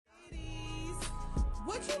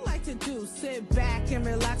what you like to do? Sit back and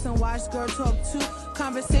relax and watch Girl Talk 2.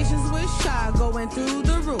 Conversations with Shy going through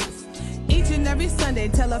the roof. Each and every Sunday,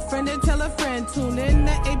 tell a friend and tell a friend. Tune in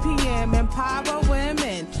at 8 p.m. Empower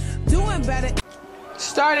women. Doing better.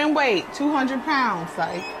 Starting weight, 200 pounds.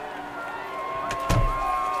 Like,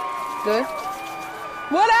 good.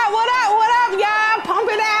 What up, what up, what up, y'all?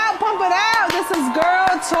 Pump it out, pump it out. This is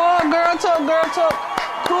Girl Talk, Girl Talk, Girl Talk.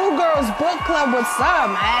 Cool Girls Book Club. What's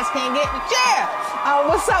up? My ass can't get in the chair.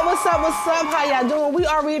 What's up, what's up, what's up? How y'all doing? We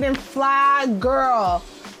are reading Flyy Girl.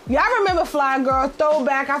 Y'all remember Flyy Girl?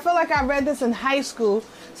 Throwback. I feel like I read this in high school.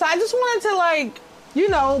 So I just wanted to, like, you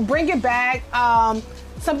know, bring it back.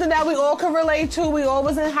 Something that we all can relate to. We all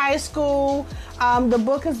was in high school. The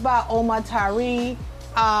book is by Omar Tyree.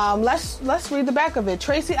 Let's read the back of it.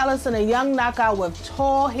 Tracy Ellison, a young knockout with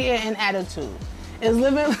tall hair and attitude, is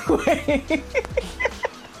living...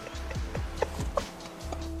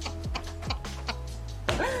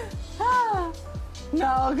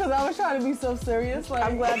 No, because I was trying to be so serious. Like,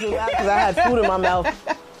 I'm glad you laughed because I had food in my mouth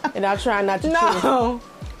and I was trying not to chew.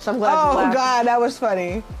 So I'm glad you laughed. Oh, God, that was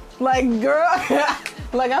funny. Like, girl,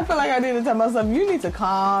 like, I feel like I need to tell myself, you need to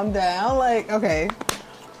calm down. Like, okay.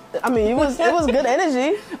 I mean, it was good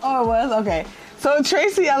energy. Oh, it was? Okay. So,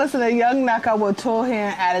 Tracy Ellison, a young knockout with tall hair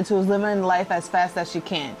and attitude, is living life as fast as she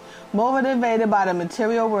can. Motivated by the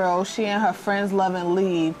material world, she and her friends love and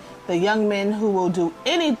leave the young men who will do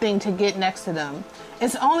anything to get next to them.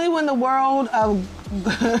 It's only when the world of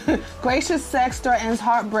gracious sex threatens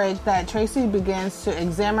heartbreak that Tracy begins to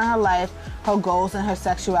examine her life, her goals, and her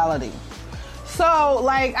sexuality. So,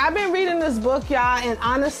 like, I've been reading this book, y'all, and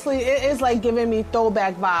honestly, it is, like, giving me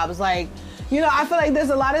throwback vibes. Like, you know, I feel like there's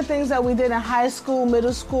a lot of things that we did in high school,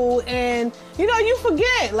 middle school, and, you know, you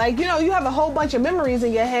forget. Like, you know, you have a whole bunch of memories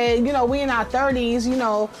in your head. You know, we in our 30s, you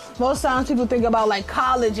know, most times people think about, like,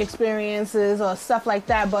 college experiences or stuff like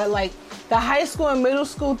that. But, like, the high school and middle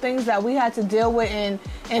school things that we had to deal with and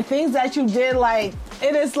things that you did, like,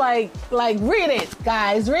 it is like, read it,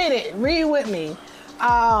 guys. Read it. Read with me.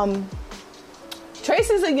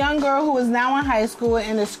 Tracy's a young girl who is now in high school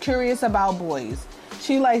and is curious about boys.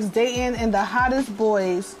 She likes dating the hottest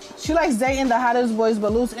boys,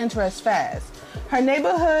 but lose interest fast. Her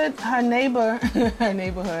neighbor, what up,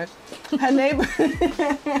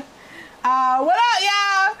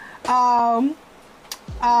 y'all?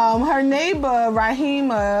 Her neighbor,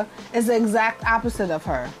 Rahima, is the exact opposite of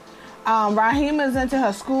her. Rahima is into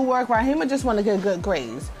her schoolwork. Rahima just want to get good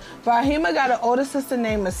grades. Rahima got an older sister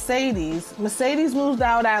named Mercedes. Mercedes moved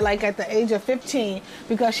out at the age of 15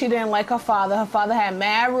 because she didn't like her father. Her father had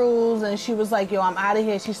mad rules, and she was like, yo, I'm out of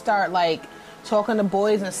here. She started, like, talking to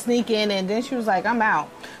boys and sneaking, and then she was like, I'm out.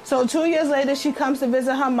 So 2 years later, she comes to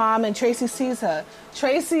visit her mom, and Tracy sees her.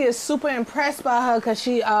 Tracy is super impressed by her because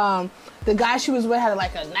she, the guy she was with had,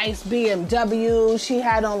 like, a nice BMW. She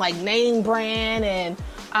had on, like, name brand, and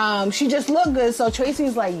she just looked good. So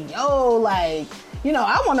Tracy's like, yo, like, you know,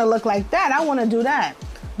 I want to look like that. I want to do that.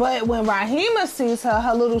 But when Rahima sees her,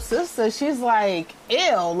 her little sister, she's like,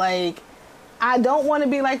 ew, like, I don't want to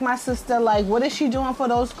be like my sister. Like, what is she doing for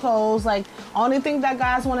those clothes? Like, only thing that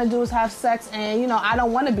guys want to do is have sex. And, you know, I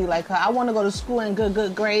don't want to be like her. I want to go to school and get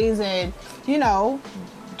good grades and, you know,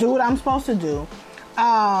 do what I'm supposed to do.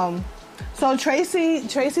 So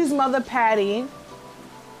Tracy's mother, Patty,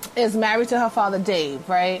 is married to her father, Dave,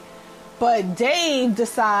 right? But Dave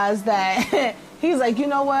decides that he's like, you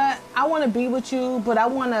know what? I want to be with you, but I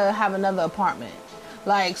want to have another apartment.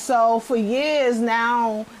 Like, so for years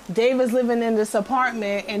now, Dave is living in this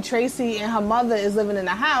apartment and Tracy and her mother is living in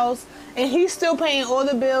the house, and he's still paying all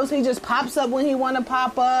the bills. He just pops up when he want to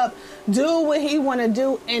pop up, do what he want to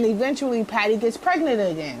do, and eventually Patty gets pregnant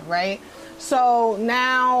again, right? So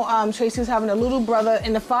now Tracy's having a little brother,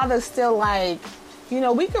 and the father's still like, you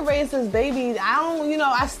know, we could raise this baby.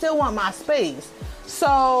 I still want my space.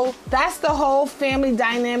 So that's the whole family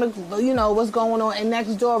dynamic, you know, what's going on. And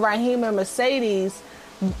next door, Rahima and Mercedes,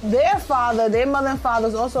 their mother and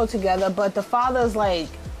father's also together, but the father's like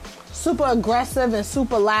super aggressive and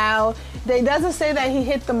super loud. They doesn't say that he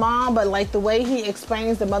hit the mom, but like the way he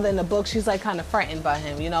explains the mother in the book, she's like kind of frightened by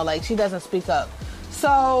him, you know, like she doesn't speak up.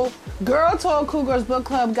 So, Girl Talk, Cool Girls Book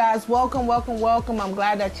Club, guys, welcome, welcome, welcome. I'm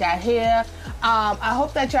glad that y'all here. I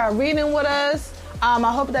hope that y'all reading with us. I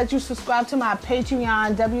hope that you subscribe to my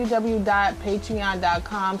Patreon,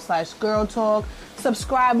 www.patreon.com/girltalk.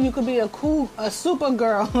 Subscribe. You could be a super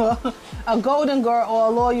girl, a golden girl, or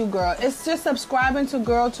a loyal girl. It's just subscribing to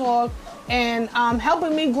Girl Talk and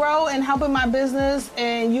helping me grow and helping my business.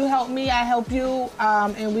 And you help me, I help you,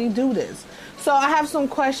 and we do this. So I have some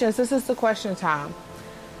questions. This is the question time.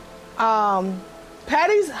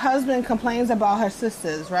 Patty's husband complains about her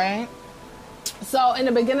sisters, right? So in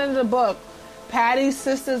the beginning of the book, Patty's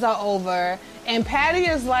sisters are over, and Patty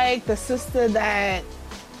is like the sister that,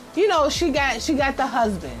 you know, she got the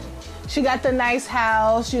husband. She got the nice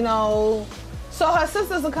house, you know. So her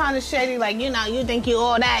sisters are kind of shady, like, you know, you think you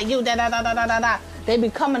all that, you da-da-da-da-da-da. They be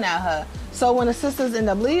coming at her. So when the sisters end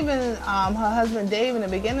up leaving, her husband Dave in the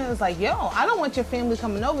beginning is like, yo, I don't want your family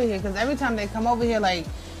coming over here, because every time they come over here, like,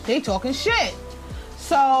 they talking shit.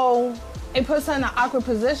 So it puts her in an awkward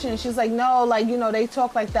position. She's like, no, like, you know, they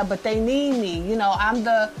talk like that, but they need me. You know, I'm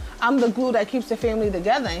the glue that keeps the family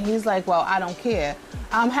together. And he's like, well, I don't care.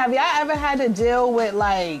 Have y'all ever had to deal with,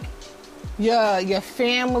 like, your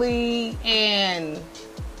family and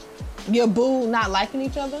your boo not liking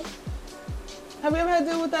each other? Have you ever had to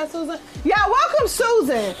deal with that, Susan? Yeah, welcome,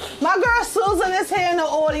 Susan. My girl Susan is here in the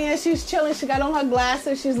audience. She's chilling. She got on her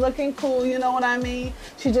glasses. She's looking cool. You know what I mean?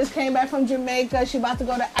 She just came back from Jamaica. She about to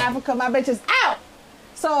go to Africa. My bitch is out.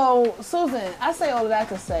 So, Susan, I say all of that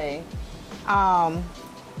to say, have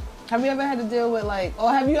you ever had to deal with, like, or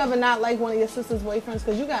have you ever not liked one of your sister's boyfriends?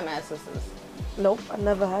 Because you got mad sisters. Nope, I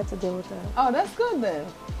never had to deal with that. Oh, that's good then.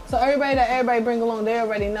 So everybody bring along, they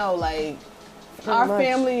already know, like, our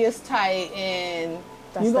family is tight, and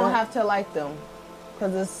you're going to have to like them,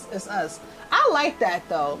 because it's us. I like that,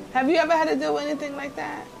 though. Have you ever had to deal with anything like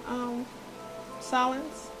that?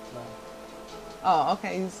 Silence? No. Oh,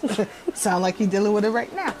 okay. You sound like you're dealing with it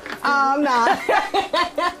right now. Nah.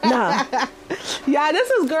 Nah. Yeah, this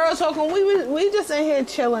is Girl Talking. We just in here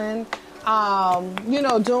chilling, you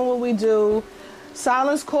know, doing what we do.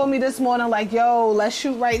 Silence called me this morning like, yo, let's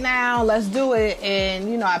shoot right now. Let's do it.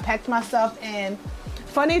 And, you know, I packed my stuff. And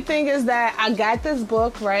funny thing is that I got this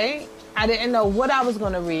book, right? I didn't know what I was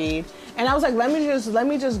going to read. And I was like, let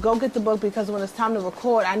me just go get the book, because when it's time to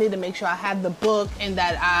record, I need to make sure I have the book and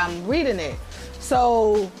that I'm reading it.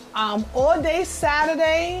 So all day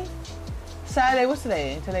Saturday, what's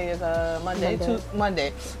today? Today is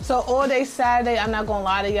Monday. So all day Saturday, I'm not gonna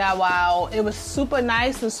lie to y'all, while it was super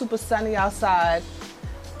nice and super sunny outside,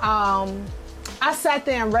 I sat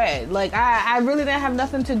there and read. Like, I really didn't have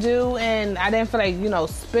nothing to do, and I didn't feel like, you know,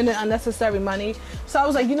 spending unnecessary money. So I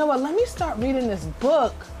was like, you know what, let me start reading this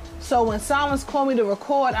book, so when Silence called me to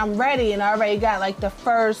record, I'm ready, and I already got like the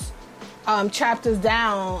first chapters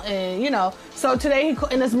down. And, you know, so today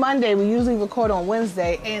and it's Monday, we usually record on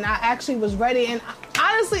Wednesday, and I actually was ready, and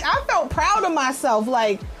honestly I felt proud of myself,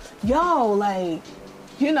 like, yo, like,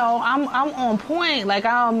 you know, I'm on point. Like,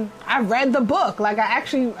 I read the book. Like, I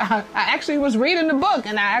actually was reading the book,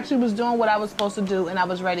 and I actually was doing what I was supposed to do, and I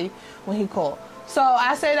was ready when he called. So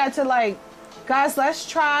I say that to, like, guys, let's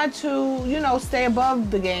try to, you know, stay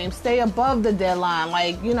above the game, stay above the deadline.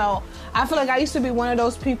 Like, you know, I feel like I used to be one of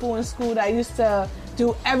those people in school that used to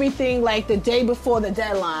do everything like the day before the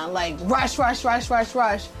deadline, like rush.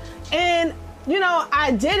 And, you know,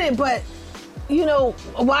 I did it, but, you know,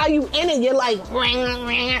 while you in it, you're like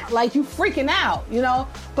you freaking out, you know?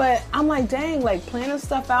 But I'm like, dang, like, planning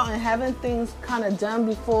stuff out and having things kind of done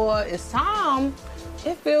before it's time,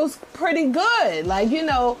 it feels pretty good. Like, you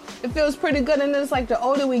know, it feels pretty good. And it's like the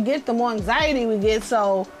older we get, the more anxiety we get.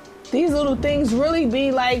 So these little things really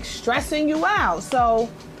be like stressing you out. So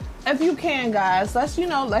if you can, guys, let's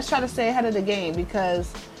try to stay ahead of the game,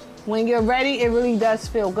 because when you're ready, it really does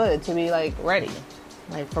feel good to be like ready,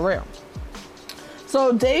 like for real.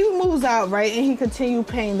 So Dave moves out, right, and he continued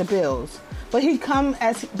paying the bills, but he come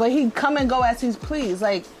and go as he's pleased.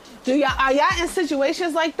 Like, are y'all in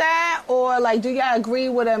situations like that, or like, do y'all agree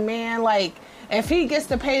with a man, like, if he gets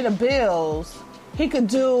to pay the bills, he could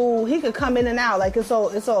come in and out, like it's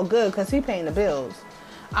all good because he paying the bills.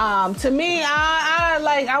 To me,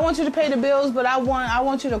 I want you to pay the bills, but I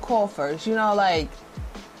want you to call first, you know, like.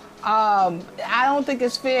 I don't think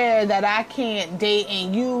it's fair that I can't date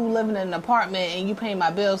and you living in an apartment and you paying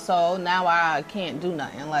my bills, so now I can't do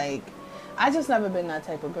nothing. Like, I just never been that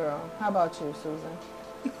type of girl. How about you, Susan?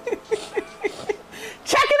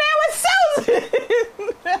 Checking in with Susan.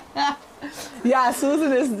 Yeah,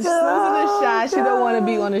 Susan is shy. She don't want to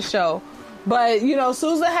be on the show. But, you know,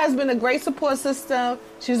 Susan has been a great support system.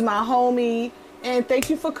 She's my homie. And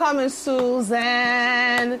thank you for coming,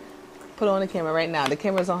 Susan. Put on the camera right now. The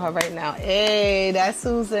camera's on her right now. Hey, that's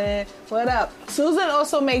Susan. What up? Susan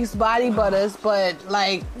also makes body butters, but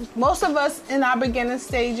like most of us in our beginning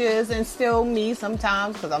stages, and still me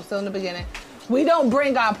sometimes, because I'm still in the beginning, we don't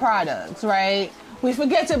bring our products, right? We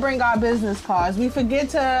forget to bring our business cards. We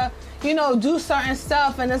forget to, do certain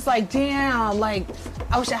stuff, and it's like, damn, like,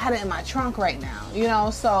 I wish I had it in my trunk right now,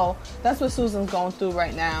 So that's what Susan's going through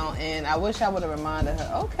right now, and I wish I would have reminded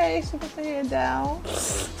her, okay, she put her head down.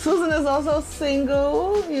 Susan is also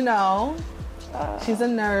single, She's a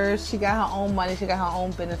nurse. She got her own money. She got her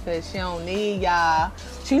own benefits. She don't need y'all.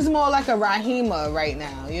 She's more like a Rahima right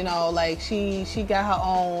now, like she got her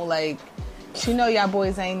own, like, she know y'all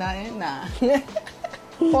boys ain't nothing. Nah.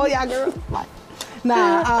 All y'all girls.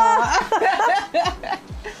 Nah.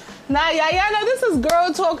 Nah, y'all know this is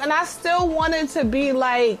girl talk, and I still wanted to be,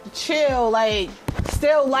 like, chill, like,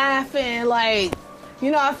 still laughing, like,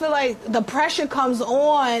 I feel like the pressure comes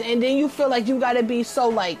on, and then you feel like you gotta be so,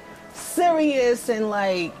 like, serious, and,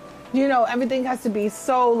 like, everything has to be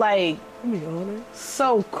so, like,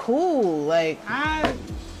 so cool. Like,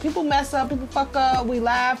 people mess up, people fuck up, we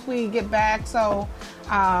laugh, we get back, so,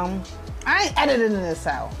 I ain't editing this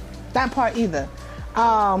out. That part either.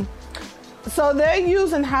 So they're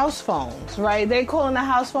using house phones, right? They calling the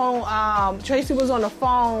house phone. Tracy was on the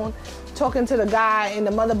phone talking to the guy in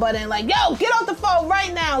the mother button, like, yo, get off the phone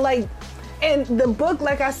right now. Like, and the book,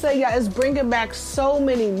 like I said, y'all, is bringing back so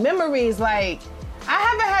many memories. Like, I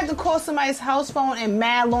haven't had to call somebody's house phone in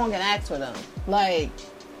mad long and ask for them. Like,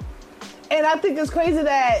 and I think it's crazy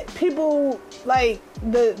that people, like,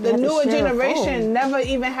 the newer generation never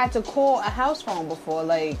even had to call a house phone before.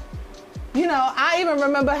 Like, I even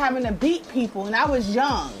remember having to beat people, and I was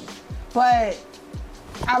young. But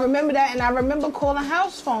I remember that, and I remember calling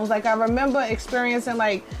house phones. Like, I remember experiencing,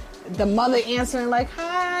 like, the mother answering, like,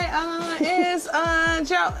 hi, is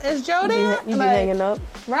Joe there? You be like, hanging up?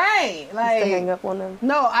 Right. Like, you hang up on them?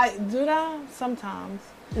 No, I do that sometimes.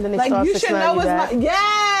 And then they like, start you should know it's my...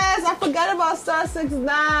 Yes! I forgot about star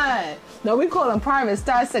 69. No, we call them private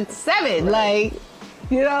star 67. Right. Like...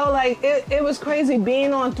 like, it was crazy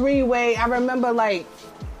being on three-way. I remember, like,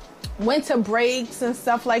 winter breaks and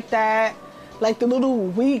stuff like that. Like, the little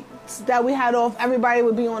weeks that we had off, everybody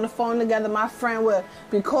would be on the phone together. My friend would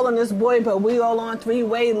be calling this boy, but we all on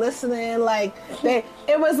three-way listening. Like,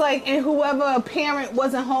 it was like, and whoever parent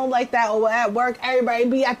wasn't home like that or at work, everybody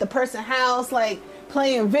be at the person's house, like,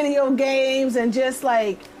 playing video games and just,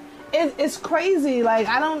 like, it's crazy. Like,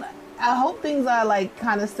 I hope things are, like,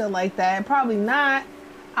 kind of still like that. Probably not.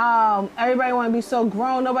 Everybody want to be so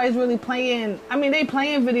grown. Nobody's really playing. I mean, they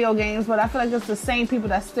playing video games, but I feel like it's the same people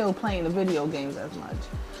that's still playing the video games as much.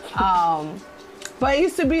 But it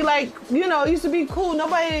used to be like, it used to be cool.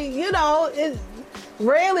 Nobody, it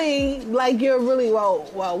really, like, you're really,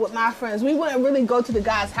 well, with my friends, we wouldn't really go to the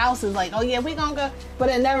guys' houses like, oh yeah, we gonna go. But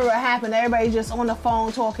it never happened. Everybody just on the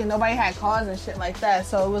phone talking. Nobody had cars and shit like that.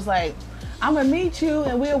 So it was like, I'm gonna meet you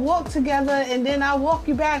and we'll walk together and then I'll walk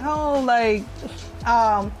you back home. Like,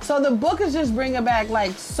 so the book is just bringing back,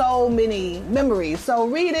 like, so many memories. So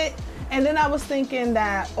read it. And then I was thinking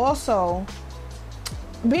that also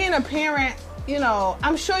being a parent,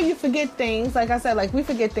 I'm sure you forget things. Like I said, like, we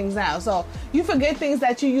forget things now. So you forget things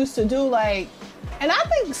that you used to do, like, and I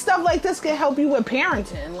think stuff like this can help you with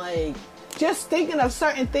parenting. Like, just thinking of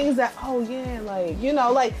certain things that, oh yeah, like,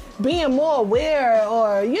 like being more aware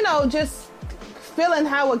or, just feeling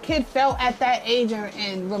how a kid felt at that age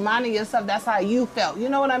and reminding yourself that's how you felt. You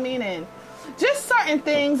know what I mean? And just certain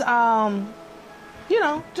things,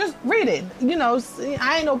 just read it.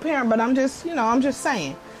 I ain't no parent, but I'm just, I'm just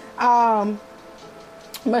saying.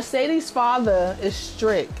 Mercedes' father is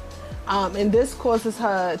strict, and this causes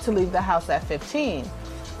her to leave the house at 15.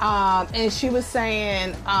 And she was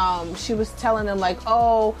saying, she was telling them, like,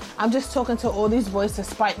 oh, I'm just talking to all these boys to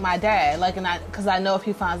spite my dad. Like, because I know if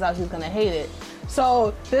he finds out, he's going to hate it.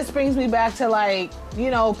 So this brings me back to, like,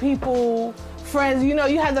 people, friends,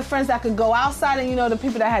 you had the friends that could go outside and, the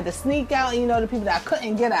people that had to sneak out and, the people that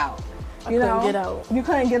couldn't get out. I couldn't get out. You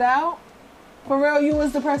couldn't get out? For real, you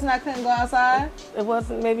was the person that couldn't go outside? It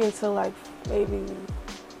wasn't maybe until, like, maybe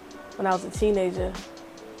when I was a teenager,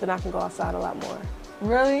 then I can go outside a lot more.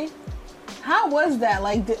 Really? How was that?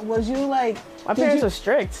 Like, was you, like... My parents were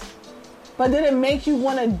strict. But did it make you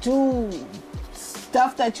want to do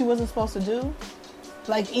stuff that you wasn't supposed to do?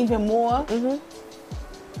 Like, even more? Mm-hmm.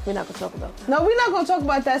 We're not going to talk about that. No, we're not going to talk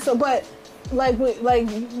about that. So, but, like,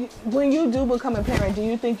 when you do become a parent, do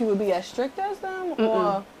you think you would be as strict as them? Mm-mm.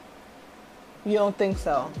 Or you don't think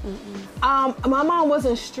so? Mm-mm. My mom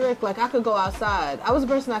wasn't strict. Like, I could go outside. I was a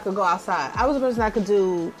person that could go outside. I was a person that could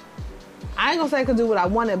do... I ain't gonna say I could do what I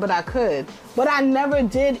wanted, but I could. But I never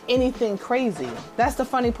did anything crazy. That's the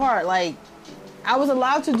funny part. Like, I was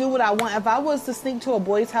allowed to do what I want. If I was to sneak to a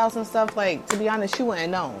boy's house and stuff, like, to be honest, she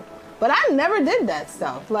wouldn't know. But I never did that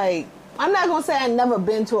stuff. Like, I'm not gonna say I never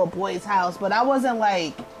been to a boy's house, but I wasn't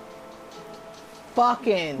like,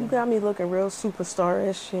 fucking. You got me looking real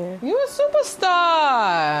superstar-ish here. You a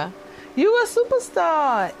superstar. You a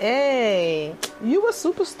superstar. Hey, you a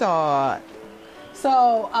superstar.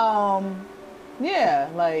 So, yeah,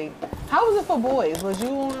 like, how was it for boys? Was you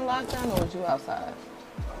on lockdown or was you outside?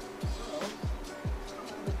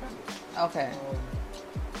 Okay.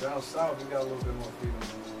 Down south, we got a little bit more freedom.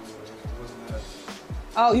 It wasn't as...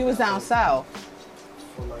 Oh, you was down south.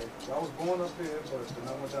 For like, I was born up here, but then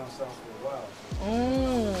I went down south for a while.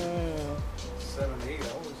 7, 8, I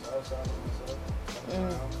was outside of myself.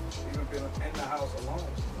 Even been in the house alone.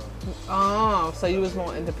 Oh, so you was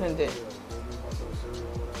more independent. Yeah, go make myself cereal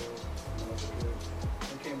or whatever. When I was a kid.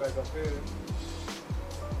 Then came back up here. I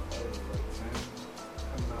was like 10,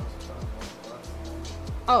 coming out sometimes.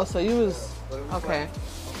 Oh, so you was, But it was okay. like, I was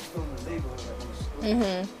still in the neighborhood, like on the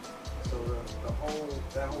street. So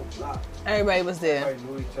that whole block, Everybody was there.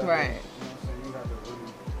 everybody knew each other. Right. You know what I'm saying? You had to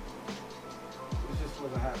really, it just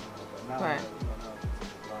wasn't happening like that. Now, Right. now it's the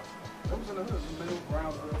block. It was in the hood, middle,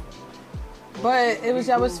 Brownsville. But it was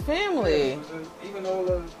y'all we was grew- family. yeah, it was even all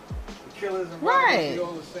the killers and Right. robbers, we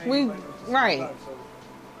all the same. We- like, it was the same right. block, so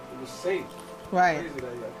it was safe. Right. Crazy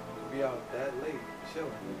that you could be out that late,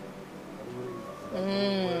 chilling.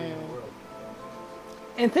 Really,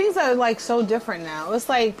 And things are like so different now. It's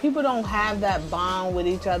like people don't have that bond with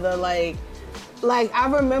each other. Like I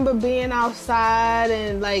remember being outside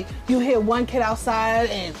and like you hear one kid outside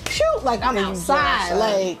and shoot, like I'm outside.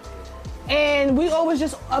 Like, and we always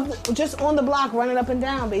just on the block running up and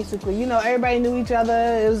down basically. You know, everybody knew each other.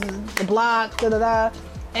 It was the block, da da da.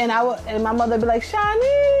 And and my mother would be like,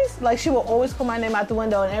 Shanice. Like, she would always call my name out the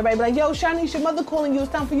window, and everybody would be like, yo, Shanice, your mother calling you. It's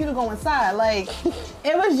time for you to go inside. Like,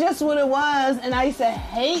 it was just what it was. And I used to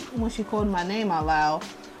hate when she called my name out loud.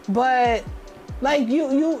 But, like, you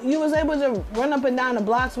was able to run up and down the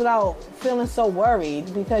blocks without feeling so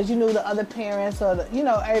worried because you knew the other parents or,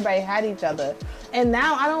 everybody had each other. And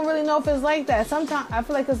now I don't really know if it's like that. Sometimes I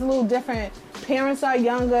feel like it's a little different. Parents are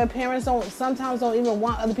younger. Parents sometimes don't even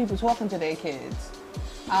want other people talking to their kids.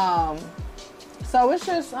 So it's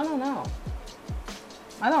just, I don't know.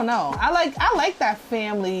 I like that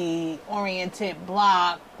family oriented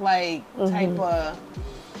block, like type of.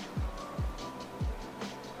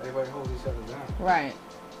 everybody holds each other down. Right.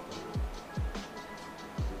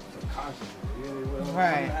 Subconsciously. It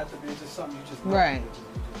Right. doesn't have to be just something you just know. Right. You just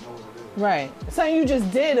know what it is. Right. Something you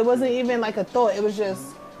just did. It wasn't even like a thought. It was just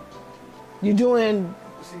you doing.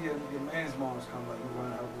 You see your man's moms come like you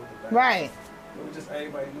run out with the back. Right. It was just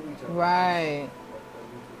everybody knew each other. Right.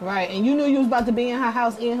 Right. And you knew you was about to be in her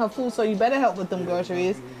house eating her food, so you better help with them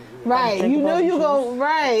groceries. Right. You knew you go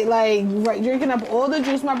right, like drinking up all the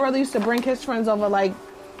juice. My brother used to bring his friends over, like,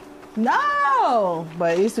 no,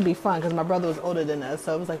 but it used to be fun because my brother was older than us,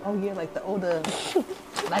 so it was like, oh yeah, like the older,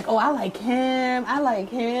 like, oh, I like him. You're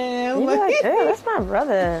like, yeah, that's my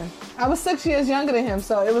brother. I was 6 years younger than him,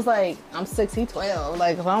 so it was like I'm 6, he 12.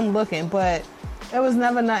 Like if I'm looking, but it was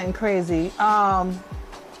never nothing crazy.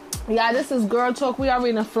 Yeah, this is Girl Talk. We are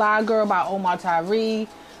reading Flyy Girl by Omar Tyree.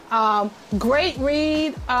 Great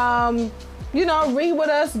read. Read with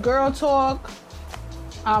us, Girl Talk.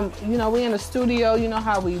 We in the studio, you know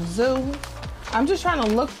how we do. I'm just trying to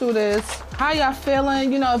look through this. How y'all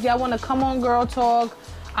feeling? If y'all want to come on Girl Talk,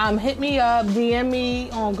 hit me up, DM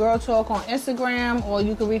me on Girl Talk on Instagram, or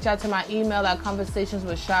you can reach out to my email at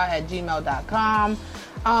conversationswithsha@gmail.com.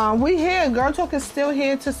 We here. Girl Talk is still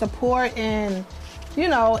here to support and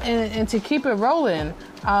to keep it rolling.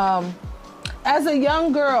 As a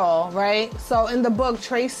young girl, right? So in the book,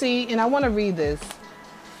 Tracy, and I want to read this.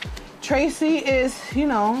 Tracy is,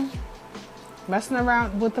 messing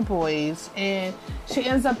around with the boys, and she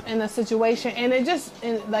ends up in a situation, and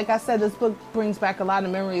like I said, this book brings back a lot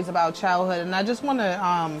of memories about childhood, and I just want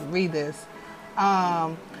to read this.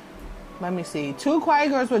 Let me see. 2 quiet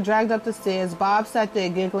girls were dragged up the stairs. Bob sat there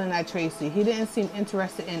giggling at Tracy. He didn't seem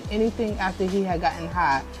interested in anything after he had gotten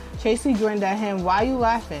high. Tracy grinned at him. Why you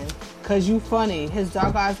laughing? 'Cause you funny. His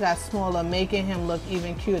dark eyes got smaller, making him look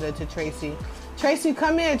even cuter to Tracy. Tracy,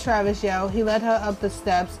 come here, Travis yelled. He led her up the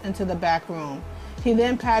steps into the back room. He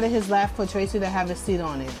then patted his lap for Tracy to have a seat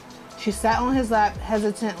on it. She sat on his lap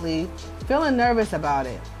hesitantly, feeling nervous about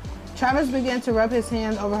it. Travis began to rub his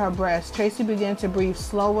hand over her breast. Tracy began to breathe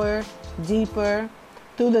slower, deeper.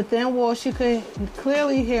 Through the thin wall, she could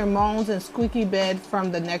clearly hear moans and squeaky bed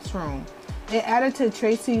from the next room. It added to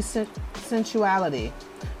Tracy's sensuality,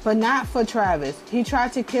 but not for Travis. He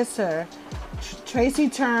tried to kiss her. Tracy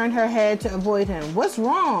turned her head to avoid him. What's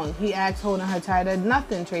wrong? He asked, holding her tighter.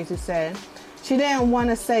 Nothing, Tracy said. She didn't want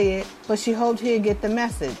to say it, but she hoped he'd get the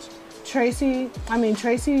message. Travis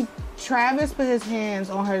put his hands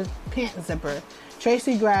on her pant zipper.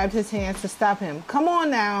 Tracy grabbed his hands to stop him. Come on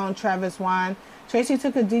now, Travis whined. Tracy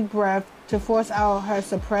took a deep breath to force out her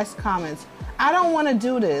suppressed comments. I don't want to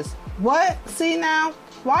do this. What? See now?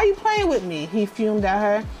 Why are you playing with me? He fumed at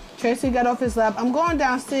her. Tracy got off his lap. I'm going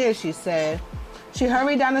downstairs, she said. She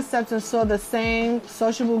hurried down the steps and saw the same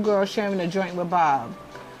sociable girl sharing a joint with Bob.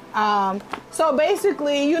 So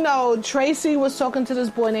basically, you know, Tracy was talking to this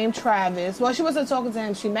boy named Travis. Well, she wasn't talking to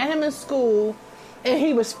him. She met him in school, and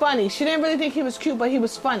he was funny. She didn't really think he was cute, but he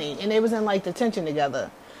was funny, and they was in, like, detention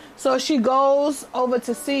together. So she goes over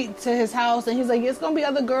to his house, and he's like, it's going to be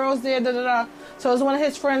other girls there, da-da-da. So it's one of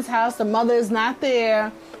his friend's house. The mother is not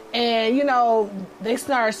there. And, you know, they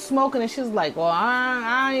started smoking, and she's like, well,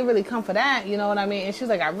 I ain't really come for that, you know what I mean? And she's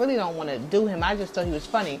like, I really don't want to do him. I just thought he was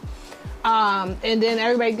funny. And then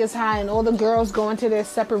everybody gets high, and all the girls go into their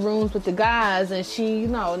separate rooms with the guys, and she, you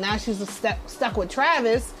know, now she's stuck with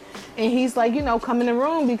Travis, and he's like, you know, come in the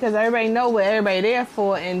room because everybody know what everybody there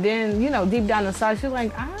for. And then, you know, deep down inside, she's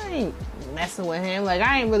like, I ain't messing with him. Like,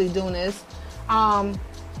 I ain't really doing this. And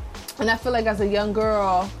I feel like as a young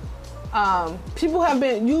girl, people have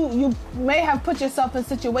been, you may have put yourself in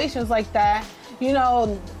situations like that, you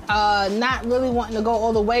know, not really wanting to go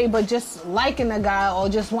all the way, but just liking a guy or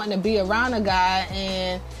just wanting to be around a guy.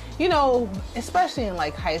 And, you know, especially in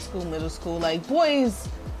like high school, middle school, like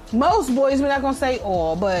most boys, we're not going to say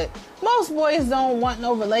all, but most boys don't want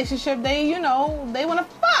no relationship. They, you know, they want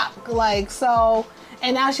to fuck. Like, so,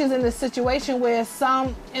 and now she's in this situation where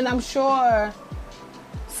and I'm sure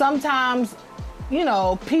sometimes, you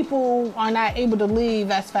know, people are not able to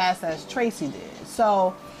leave as fast as Tracy did.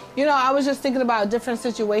 So, you know, I was just thinking about different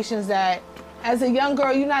situations that as a young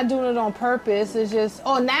girl, you're not doing it on purpose. It's just,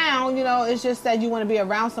 now, you know, it's just that you want to be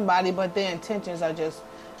around somebody, but their intentions are just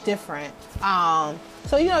different.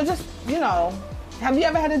 So, you know, just, you know, have you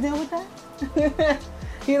ever had to deal with that?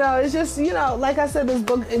 You know, it's just, you know, like I said, this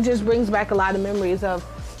book, it just brings back a lot of memories of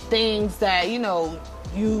things that, you know,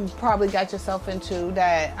 you probably got yourself into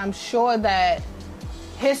that I'm sure that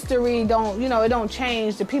history don't, you know, it don't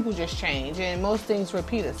change. The people just change, and most things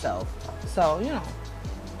repeat itself. So,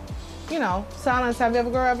 you know, Silence, have you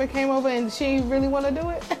ever came over and she really want to do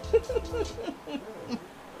it?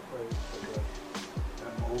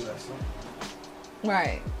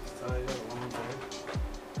 Right.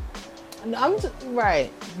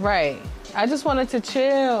 Right. I just wanted to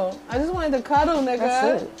chill. I just wanted to cuddle, nigga.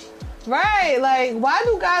 That's it. Right. Like, why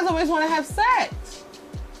do guys always want to have sex?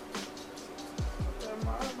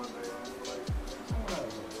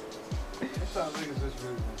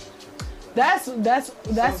 That's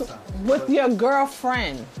with your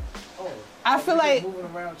girlfriend. I feel like,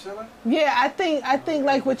 yeah, I think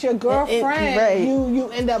like with your girlfriend, right. you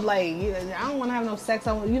end up like, I don't want to have no sex.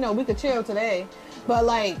 You know, we could chill today, but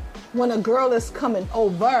like when a girl is coming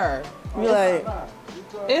over, you're like,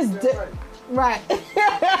 it's right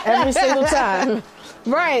every single time,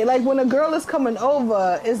 right? Like when a girl is coming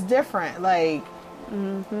over, it's different. Like,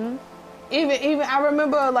 even I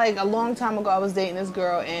remember like a long time ago, I was dating this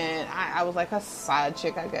girl, and I was like a side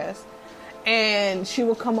chick, I guess. And she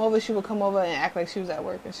would come over and act like she was at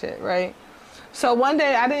work and shit, right? So one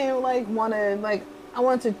day I didn't I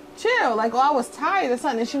wanted to chill, like, I was tired or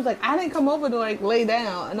something. And she was like, I didn't come over to like lay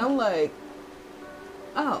down. And I'm like,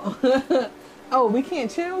 oh, oh, we can't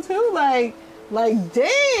chill too? Like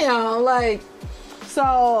damn, like,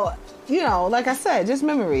 so, you know, like I said, just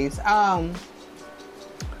memories.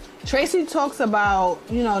 Tracy talks about,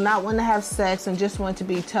 you know, not wanting to have sex and just want to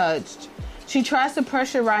be touched. She tries to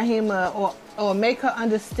pressure Rahima or make her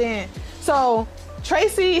understand. So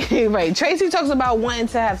Tracy, right? Tracy talks about wanting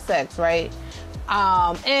to have sex, right?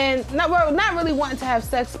 And not really wanting to have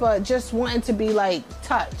sex, but just wanting to be like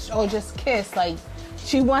touched or just kissed. Like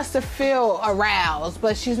she wants to feel aroused,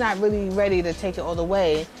 but she's not really ready to take it all the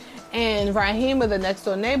way. And Rahima, the next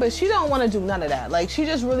door neighbor, she don't want to do none of that. Like she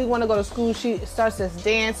just really want to go to school. She starts this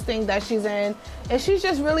dance thing that she's in, and she's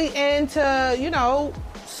just really into, you know,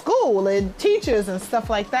 school and teachers and stuff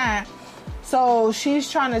like that. So she's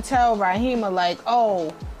trying to tell Rahima like,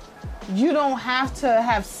 oh, you don't have to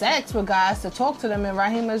have sex with guys to talk to them. And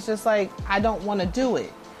Rahima's just like, I don't want to do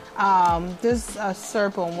it. This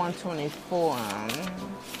SERP on 124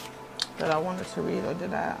 that I wanted to read, or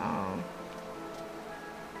did I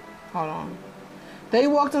hold on. They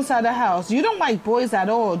walked inside the house. You don't like boys at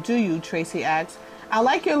all, do you? Tracy asked. I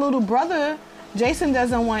like your little brother. Jason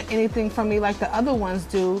doesn't want anything from me like the other ones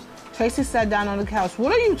do. Tracy sat down on the couch.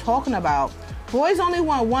 What are you talking about? Boys only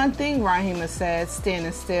want one thing, Rahima said,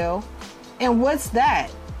 standing still. And what's that?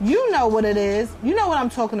 You know what it is. You know what I'm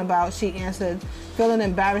talking about, she answered, feeling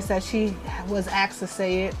embarrassed that she was asked to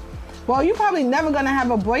say it. Well, you're probably never gonna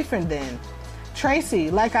have a boyfriend then. Tracy,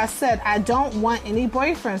 like I said, I don't want any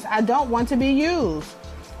boyfriends. I don't want to be used.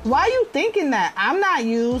 Why are you thinking that? I'm not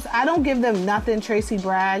used. I don't give them nothing, Tracy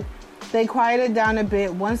bragged. They quieted down a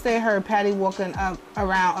bit once they heard Patty walking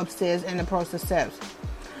around upstairs and approached the steps.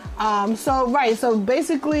 So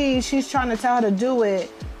basically she's trying to tell her to do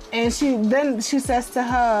it, and she says to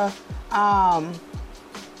her,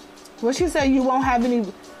 well, she said, you won't have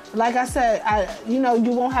any, like I said, you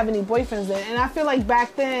won't have any boyfriends then. And I feel like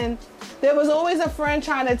back then, there was always a friend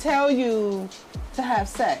trying to tell you to have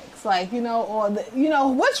sex. Like,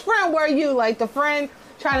 which friend were you? Like the friend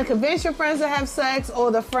trying to convince your friends to have sex,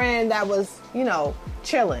 or the friend that was,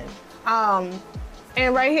 chilling? And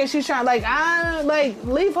right here, she's trying,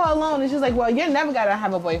 leave her alone. And she's like, well, you're never got to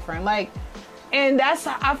have a boyfriend. And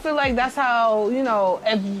I feel like that's how,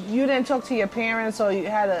 if you didn't talk to your parents, or you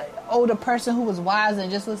had an older person who was wise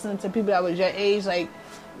and just listening to people that was your age,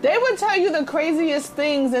 they would tell you the craziest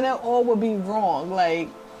things and it all would be wrong. Like,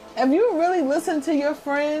 if you really listen to your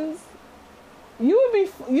friends, you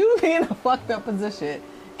would be in a fucked up position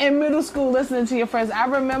in middle school listening to your friends. I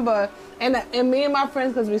remember, and me and my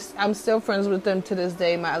friends, because I'm still friends with them to this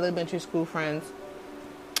day, my elementary school friends.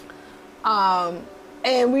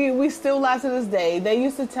 And we still laugh to this day. They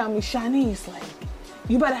used to tell me, Shanice,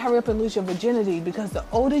 you better hurry up and lose your virginity, because the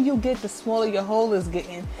older you get, the smaller your hole is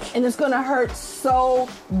getting, and it's gonna hurt so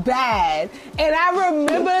bad. And I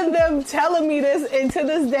remember them telling me this, and to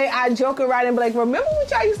this day I joke around and be like, remember what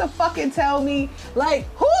y'all used to fucking tell me?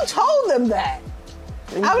 Who told them that?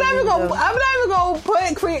 I'm not even gonna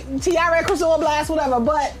put Tiara, Crystal Blast, whatever,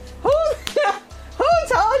 but who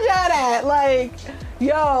told y'all that?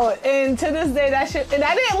 Yo, and to this day that shit, and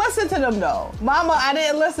I didn't listen to them though. Mama, I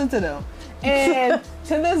didn't listen to them. And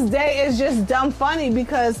to this day, it's just dumb funny,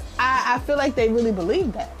 because I feel like they really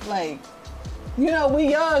believe that. We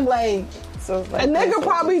young, so a nigga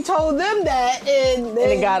probably told them that, and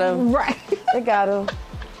they got him. Right. They got him.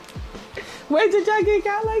 Wait, did y'all get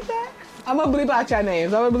got like that? I'm gonna bleep out your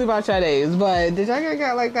names. But did y'all get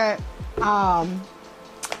got like that?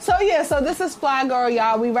 So this is Flyy Girl,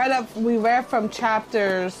 y'all. We read from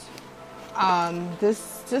chapters.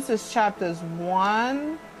 This is chapters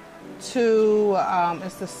 1 to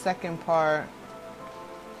it's the second part.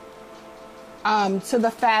 To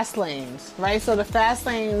the fast lanes, right? So the fast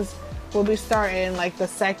lanes will be starting the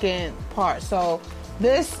second part. So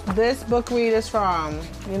this book read is from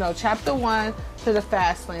chapter 1 to the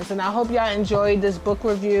fast lanes, and I hope y'all enjoyed this book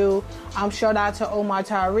review. Shout out to Omar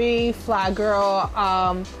Tyree, Flyy Girl.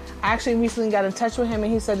 I actually recently got in touch with him,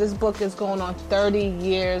 and he said this book is going on 30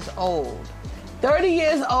 years old. 30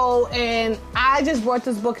 years old, and I just bought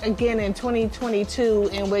this book again in 2022,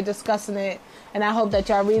 and we're discussing it, and I hope that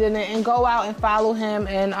y'all reading it, and go out and follow him,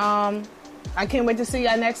 and I can't wait to see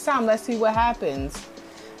y'all next time. Let's see what happens.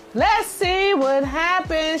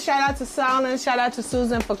 Shout out to Silence, shout out to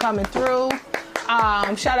Susan for coming through.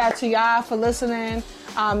 Shout out to y'all for listening.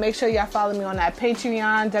 Make sure y'all follow me on that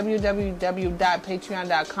Patreon,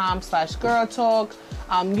 www.patreon.com/girltalk.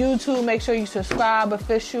 YouTube, make sure you subscribe,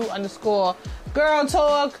 official_girl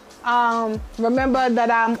talk. Remember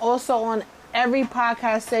that I'm also on every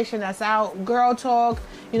podcast station that's out, Girl Talk.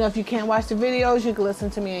 If you can't watch the videos, you can listen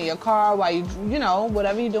to me in your car while you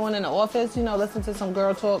whatever you're doing in the office, listen to some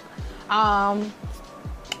Girl Talk.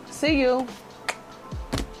 See you.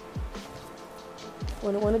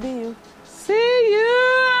 Wouldn't want to be you. See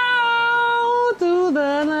you through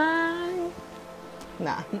the night.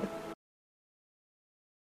 Nah.